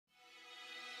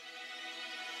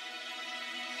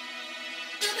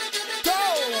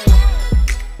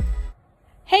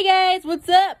guys, what's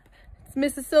up? It's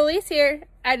Mrs. Solis here.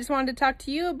 I just wanted to talk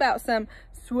to you about some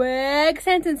swag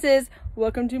sentences.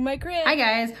 Welcome to my crib. Hi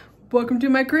guys, welcome to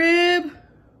my crib.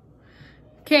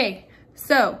 Okay,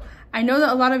 so I know that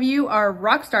a lot of you are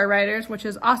rock star writers, which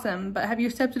is awesome, but have you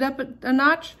stepped it up a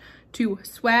notch to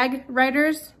swag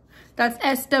writers? That's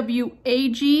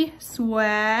S-W-A-G,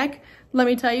 swag. Let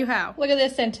me tell you how. Look at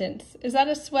this sentence. Is that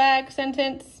a swag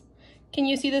sentence? Can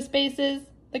you see the spaces,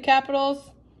 the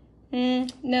capitals?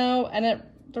 No, and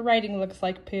the writing looks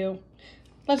like poo.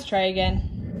 Let's try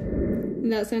again.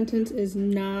 That sentence is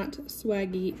not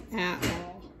swaggy at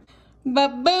all.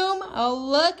 But boom,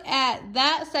 look at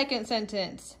that second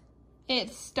sentence.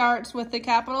 It starts with the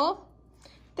capital.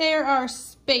 There are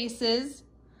spaces.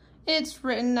 It's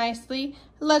written nicely.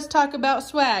 Let's talk about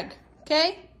swag,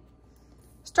 okay?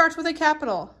 Starts with a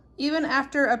capital. Even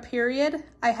after a period,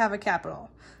 I have a capital.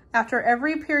 After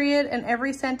every period and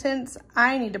every sentence,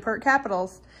 I need to put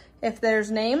capitals. If there's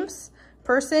names,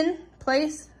 person,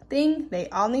 place, thing, they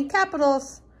all need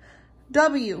capitals.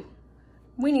 W,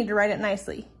 we need to write it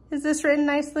nicely. Is this written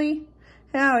nicely?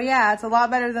 Oh yeah, it's a lot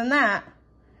better than that.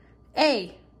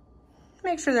 A,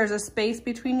 make sure there's a space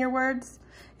between your words.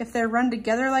 If they're run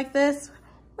together like this,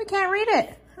 we can't read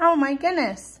it. Oh my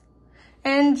goodness.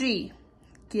 And G,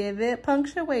 give it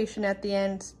punctuation at the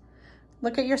end.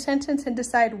 Look at your sentence and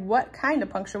decide what kind of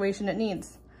punctuation it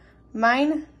needs.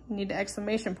 Mine need an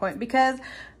exclamation point because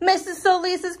Mrs.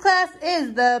 Solis's class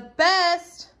is the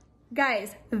best.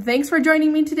 Guys, thanks for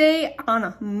joining me today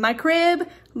on my crib,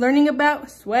 learning about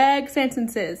swag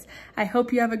sentences. I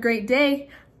hope you have a great day.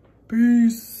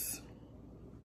 Peace.